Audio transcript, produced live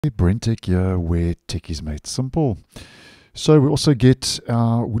BrenTech here, where tech is made simple. So we also get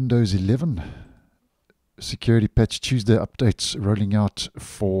our Windows 11 security patch Tuesday updates rolling out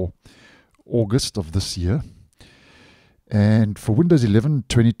for August of this year. And for Windows 11,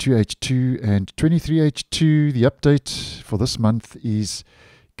 22H2 and 23H2, the update for this month is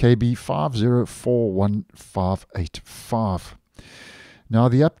KB5041585. Now,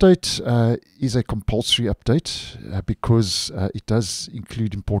 the update is a compulsory update because it does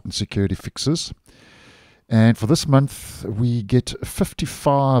include important security fixes. And for this month, we get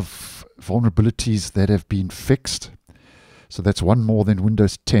 55 vulnerabilities that have been fixed. So that's one more than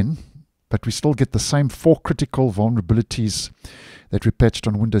Windows 10. But we still get the same 4 critical vulnerabilities that we patched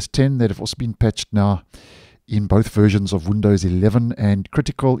on Windows 10 that have also been patched now in both versions of Windows 11. And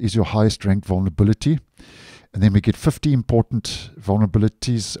critical is your highest ranked vulnerability. And then we get 50 important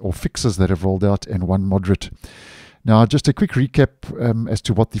vulnerabilities or fixes that have rolled out and 1 moderate. Now, just a quick recap as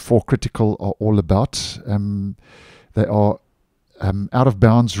to what the 4 critical are all about. They are out of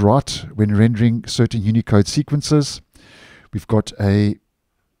bounds right when rendering certain Unicode sequences. We've got a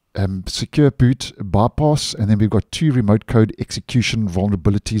secure boot bypass, and then we've got 2 remote code execution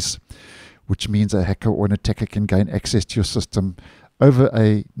vulnerabilities, which means a hacker or an attacker can gain access to your system over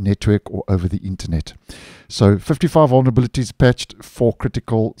a network or over the internet. So 55 vulnerabilities patched, 4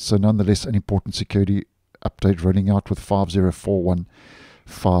 critical, so nonetheless an important security update rolling out with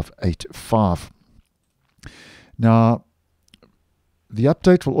 5041585. Now, the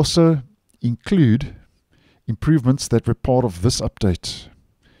update will also include improvements that were part of this update.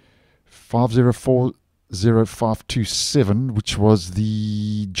 5041527, which was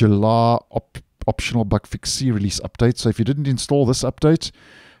the July optional bug fix C release update. So if you didn't install this update,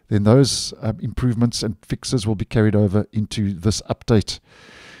 then those improvements and fixes will be carried over into this update.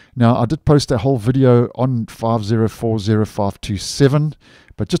 Now, I did post a whole video on 5040527,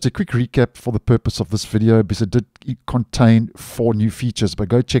 but just a quick recap for the purpose of this video, because it did contain 4 new features. But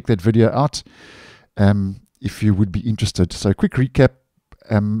go check that video out if you would be interested. So quick recap,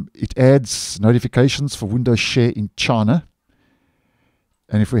 it adds notifications for Windows Share in China.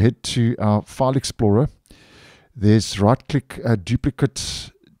 And if we head to our File Explorer, there's right-click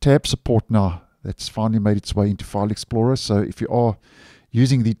duplicate tab support now. That's finally made its way into File Explorer. So if you are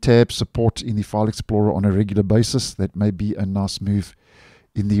using the tab support in the File Explorer on a regular basis, that may be a nice move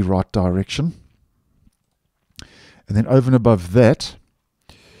in the right direction. And then over and above that,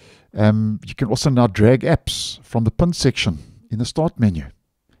 you can also now drag apps from the pin section in the Start menu.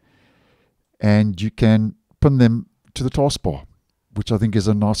 And you can pin them to the taskbar, which I think is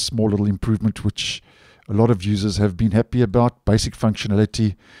a nice small little improvement, which a lot of users have been happy about. Basic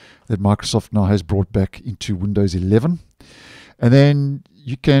functionality that Microsoft now has brought back into Windows 11. And then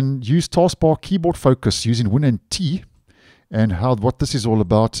you can use taskbar keyboard focus using Win and T. And what this is all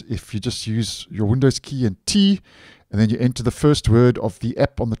about, if you just use your Windows key and T, and then you enter the first word of the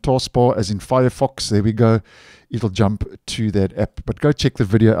app on the taskbar, as in Firefox, there we go, it'll jump to that app. But go check the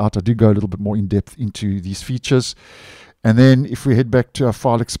video out. I do go a little bit more in depth into these features. And then if we head back to our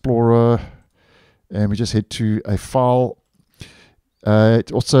File Explorer and we just head to a file,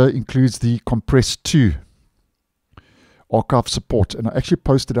 it also includes the Compress 2 archive support. And I actually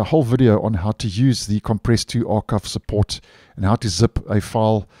posted a whole video on how to use the Compress 2 archive support and how to zip a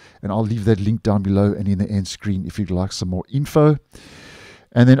file. And I'll leave that link down below and in the end screen if you'd like some more info.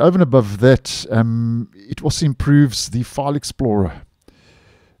 And then over and above that, it also improves the File Explorer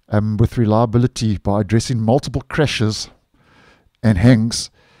with reliability by addressing multiple crashes and hangs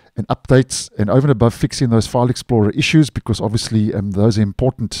and updates, and over and above fixing those File Explorer issues, because obviously those are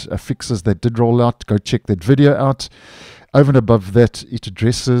important fixes that did roll out. Go check that video out. Over and above that, it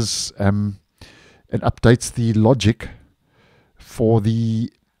addresses and updates the logic for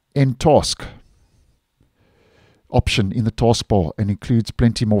the end task option in the taskbar and includes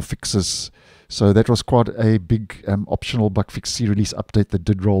plenty more fixes. So that was quite a big optional bug fix C release update that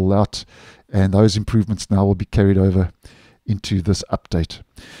did roll out, and those improvements now will be carried over into this update.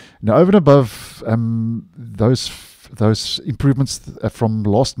 Now, over and above those improvements from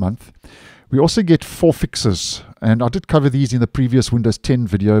last month, we also get 4 fixes, and I did cover these in the previous Windows 10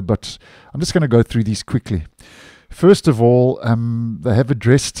 video, but I'm just going to go through these quickly. First of all, they have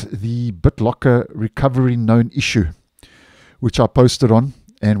addressed the BitLocker recovery known issue, which I posted on.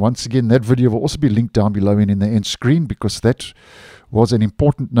 And once again, that video will also be linked down below and in the end screen, because that was an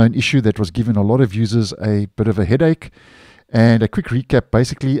important known issue that was giving a lot of users a bit of a headache. And a quick recap,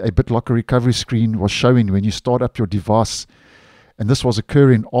 basically a BitLocker recovery screen was showing when you start up your device, and this was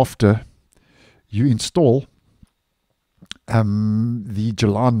occurring after you install the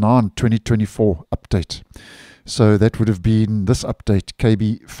July 9, 2024 update. So that would have been this update,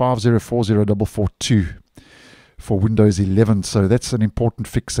 KB5041585 for Windows 11. So that's an important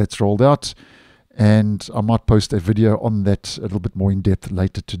fix that's rolled out, and I might post a video on that a little bit more in depth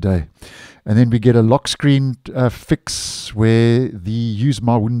later today. And then we get a lock screen fix where the Use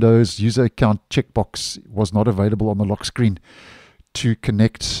My Windows user account checkbox was not available on the lock screen to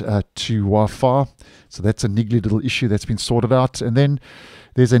connect to Wi-Fi. So that's a niggly little issue that's been sorted out. And then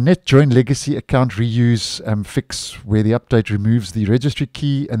there's a net join legacy account reuse fix where the update removes the registry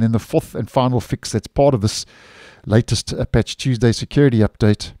key. And then the fourth and final fix that's part of this latest Patch Tuesday security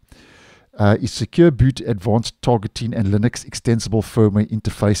update is Secure Boot Advanced Targeting and Linux Extensible Firmware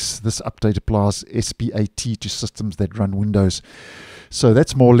Interface. This update applies SBAT to systems that run Windows. So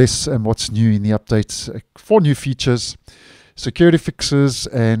that's more or less what's new in the updates. 4 new features, security fixes,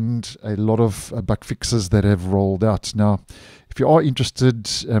 and a lot of bug fixes that have rolled out. Now, if you are interested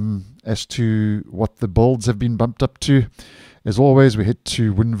as to what the builds have been bumped up to, as always, we head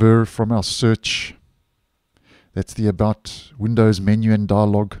to WinVer from our search. That's the About Windows menu and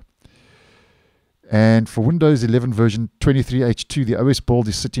dialog. And for Windows 11 version 23H2, the OS build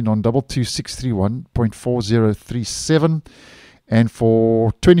is sitting on 22631.4037. And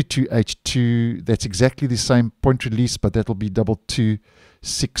for 22H2, that's exactly the same point release, but that'll be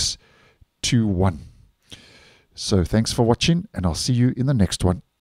 22621. So thanks for watching, and I'll see you in the next one.